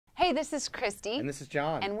Hi, this is Christy. And this is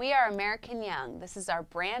John. And we are American Young. This is our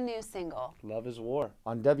brand new single, Love is War,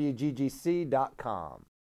 on Wggc.com.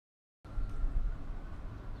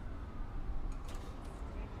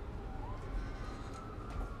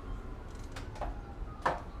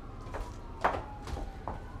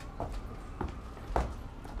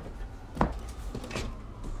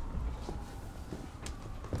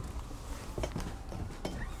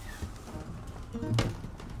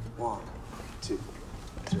 One, two,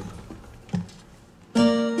 three.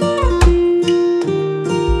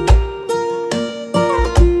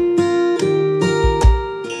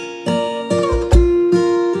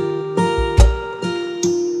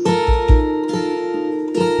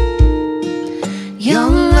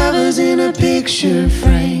 Young lovers in a picture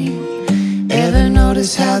frame. Ever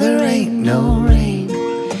notice how there ain't no rain?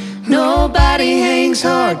 Nobody hangs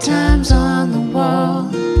hard times on the wall.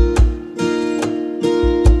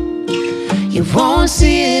 You won't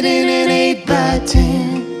see it in an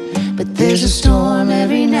 8x10, but there's a storm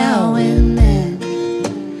every now and then.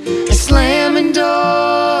 A slamming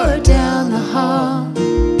door down the hall.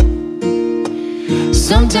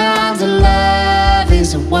 Sometimes a love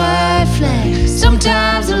is a white flag.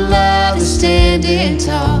 Sometimes a love is standing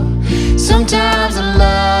tall. Sometimes a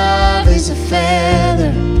love is a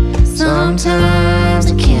feather.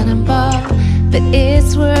 Sometimes a cannonball. But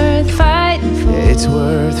it's worth fighting for. It's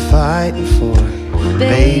worth fighting for.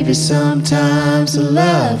 Baby, sometimes the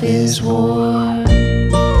love is war.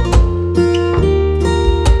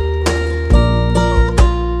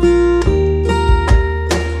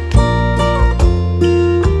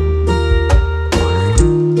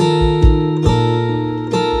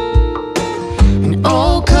 An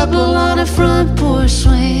old couple on a front porch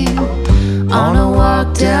swing, on a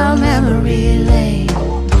walk down memory lane.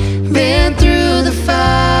 Been through the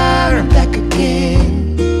fire and back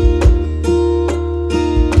again.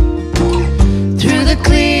 Through the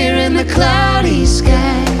clear and the cloudy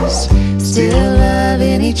skies, still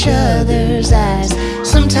loving each other's eyes.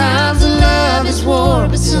 Sometimes the love is war,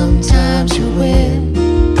 but sometimes you win.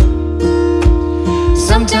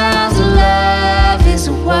 Sometimes the love is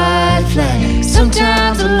a white flag.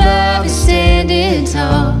 Sometimes the love is standing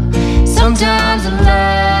tall. Sometimes the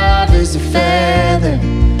love is a feather.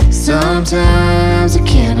 Sometimes a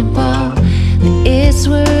cannonball. But it's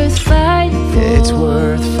worth fighting for. It's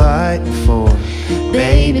worth fighting for.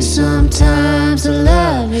 Baby, sometimes the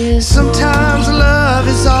love is. Sometimes love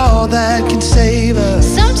is all that can save us.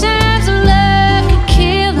 Sometimes love can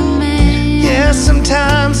kill a man. Yeah,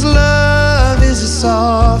 sometimes love is a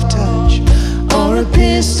soft touch or a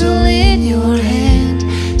pistol in your hand.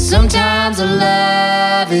 Sometimes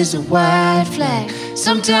love is a white flag.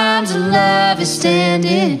 Sometimes love is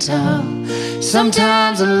standing tall.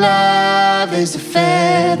 Sometimes love is a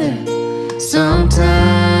feather.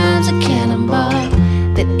 Sometimes a cannonball.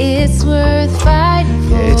 But it's worth fighting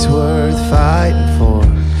for. It's worth fighting for.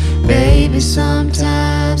 Baby,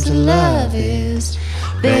 sometimes the love is.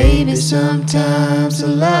 Baby, sometimes the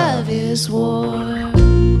love is war.